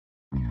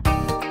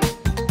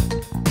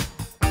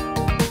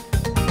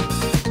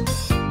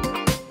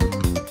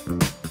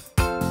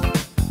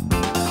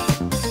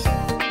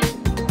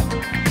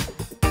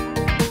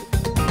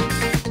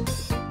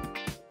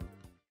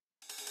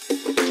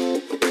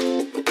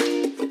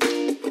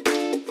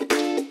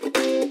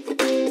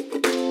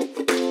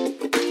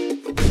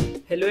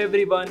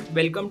everyone,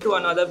 welcome to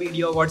another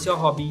video of What's Your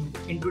Hobby.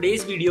 In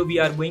today's video we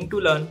are going to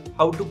learn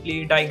how to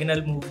play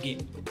diagonal move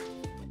game.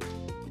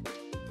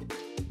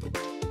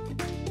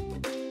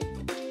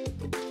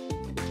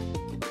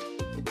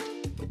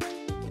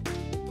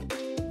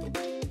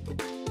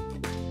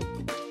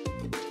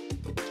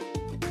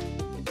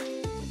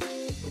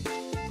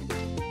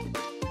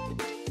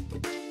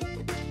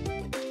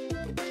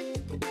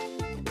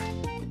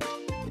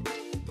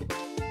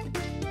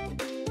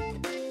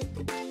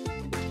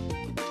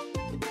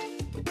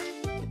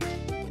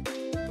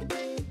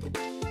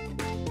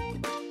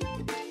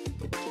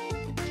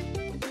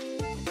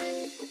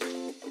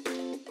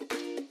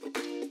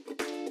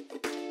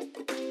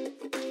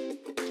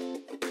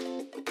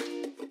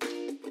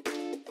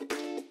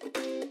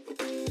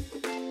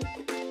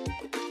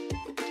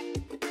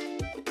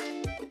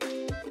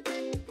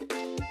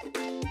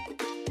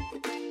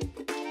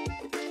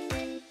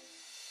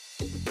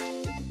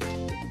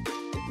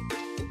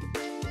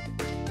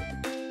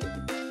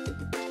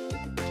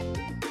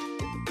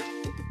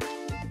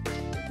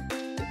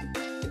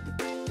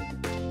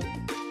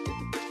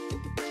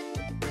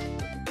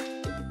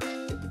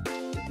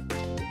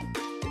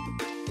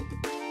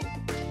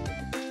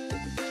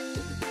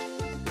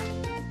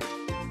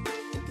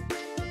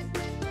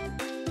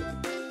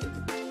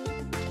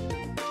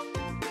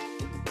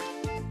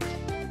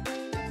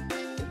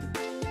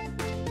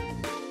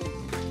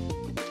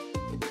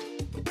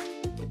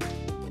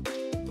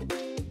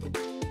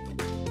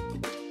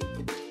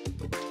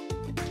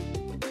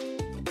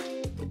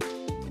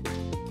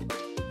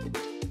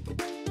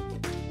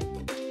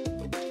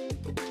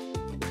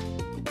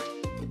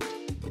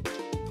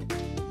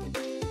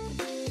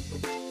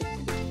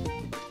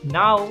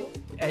 Now,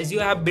 as you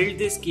have built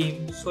this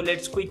game, so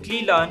let's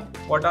quickly learn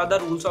what are the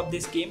rules of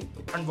this game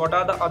and what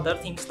are the other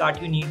things that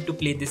you need to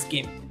play this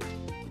game.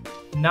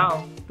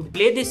 Now, to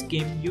play this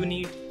game, you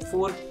need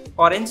 4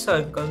 orange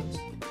circles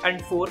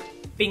and 4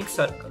 pink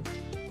circles,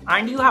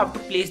 and you have to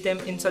place them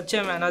in such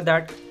a manner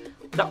that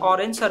the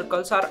orange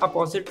circles are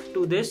opposite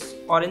to this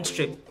orange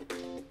strip.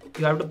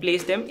 You have to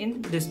place them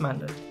in this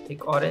manner,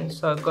 like orange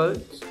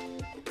circles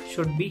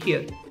should be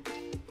here.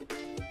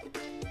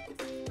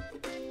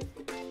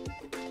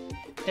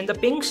 And the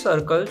pink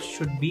circle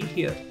should be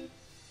here.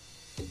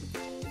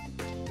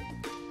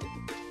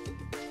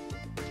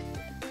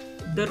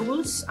 The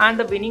rules and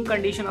the winning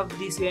condition of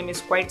this game is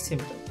quite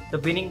simple. The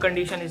winning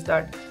condition is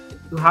that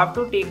you have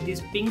to take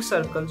these pink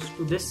circles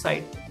to this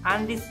side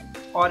and these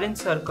orange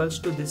circles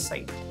to this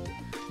side.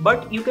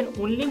 But you can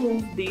only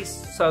move these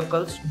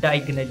circles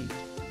diagonally.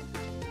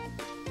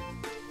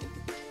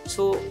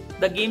 So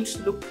the game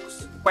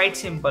looks quite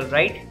simple,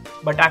 right?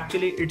 But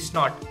actually it's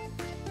not.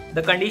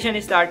 The condition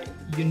is that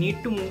you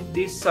need to move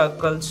these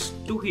circles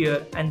to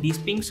here and these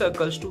pink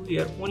circles to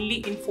here only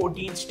in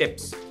 14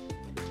 steps.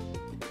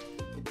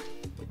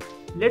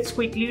 Let's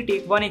quickly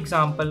take one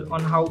example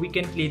on how we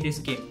can play this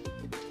game.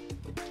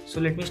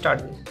 So let me start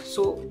this.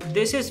 So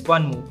this is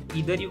one move.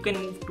 Either you can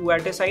move 2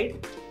 at a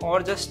side or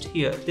just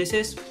here. This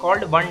is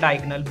called one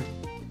diagonal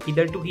move.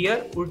 Either to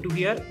here or to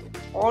here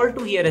or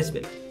to here as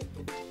well.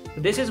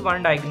 So this is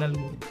one diagonal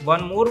move.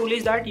 One more rule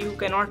is that you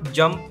cannot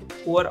jump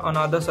over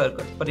another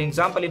circle. For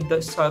example, if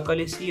the circle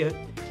is here,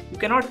 you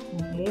cannot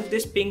move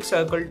this pink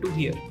circle to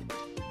here.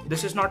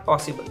 This is not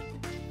possible.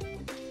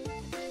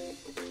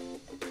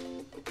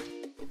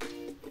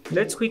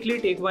 Let's quickly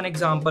take one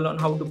example on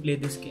how to play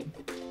this game.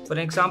 For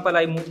example,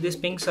 I move this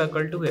pink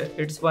circle to here.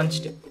 It's 1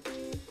 step.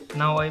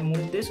 Now I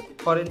move this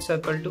orange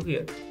circle to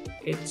here.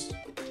 It's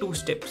 2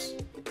 steps.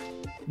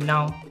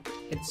 Now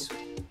it's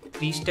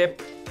 3 step,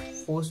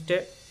 4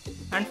 step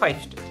and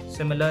 5 step.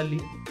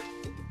 Similarly,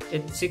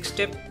 it's 6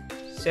 step,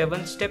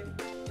 7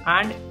 step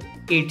and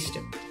 8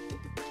 step.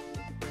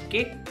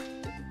 Okay,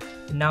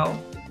 now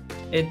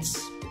let's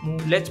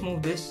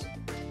move this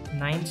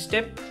 9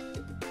 step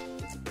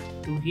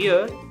to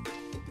here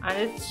and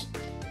it's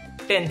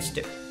 10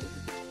 step,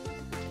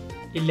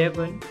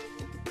 11,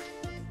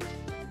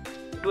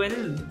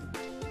 12,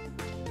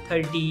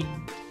 13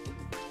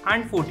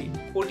 and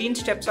 14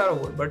 steps are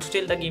over, but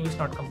still the game is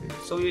not complete,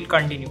 so we will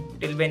continue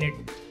till when it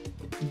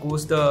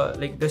goes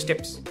the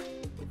steps.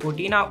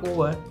 14 are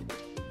over.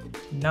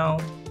 Now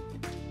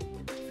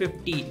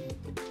 15,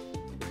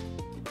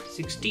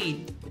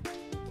 16,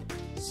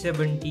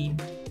 17,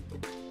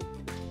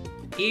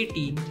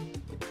 18,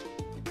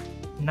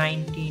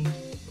 19,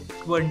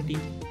 20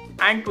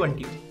 and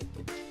 21.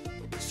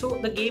 So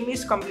the game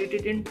is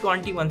completed in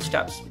 21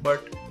 steps,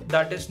 but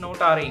that is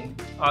not our aim.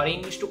 Our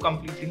aim is to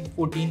complete in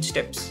 14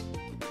 steps.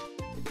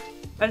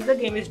 As the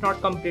game is not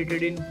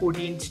completed in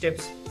 14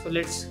 steps, so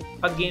let's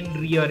again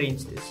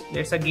rearrange this.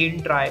 Let's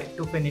again try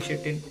to finish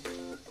it in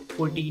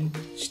 14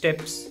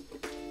 steps.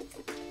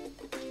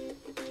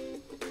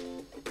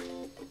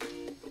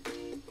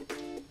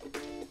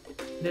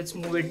 Let's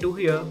move it to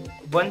here.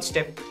 1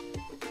 step,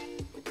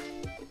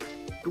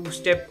 2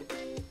 step,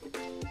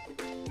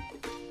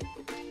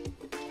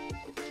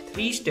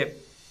 3 step,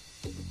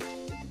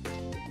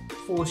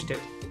 4 step,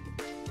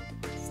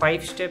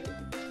 5 step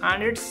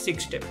and it's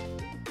 6 step.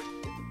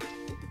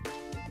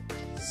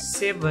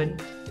 7,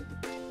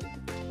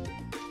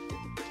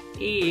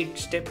 8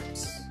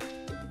 steps.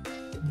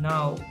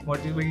 Now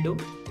what we will do,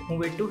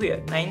 move it to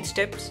here, 9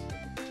 steps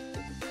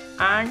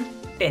and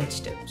 10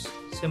 steps.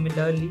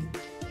 Similarly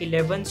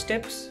 11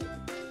 steps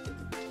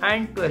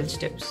and 12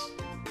 steps.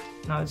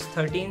 Now it's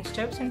 13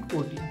 steps and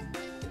 14.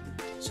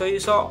 So you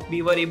saw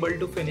we were able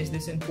to finish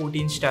this in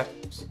 14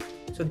 steps.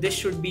 So this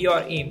should be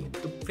your aim,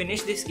 to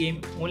finish this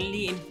game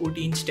only in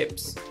 14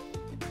 steps.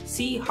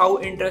 See how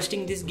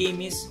interesting this game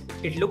is.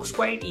 It looks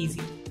quite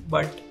easy,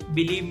 but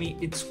believe me,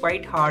 it's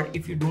quite hard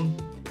if you don't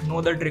know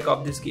the trick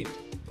of this game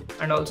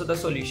and also the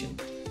solution.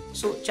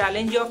 So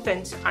challenge your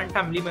friends and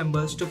family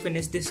members to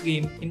finish this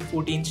game in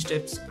 14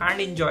 steps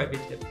and enjoy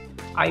with them.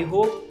 I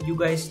hope you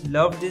guys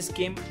love this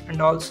game,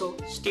 and also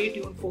stay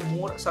tuned for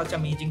more such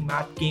amazing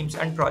math games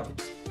and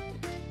projects.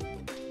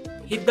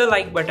 Hit the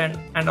like button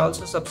and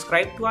also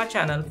subscribe to our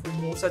channel for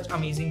more such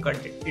amazing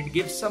content. It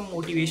gives some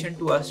motivation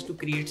to us to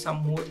create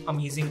some more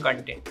amazing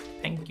content.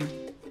 Thank you.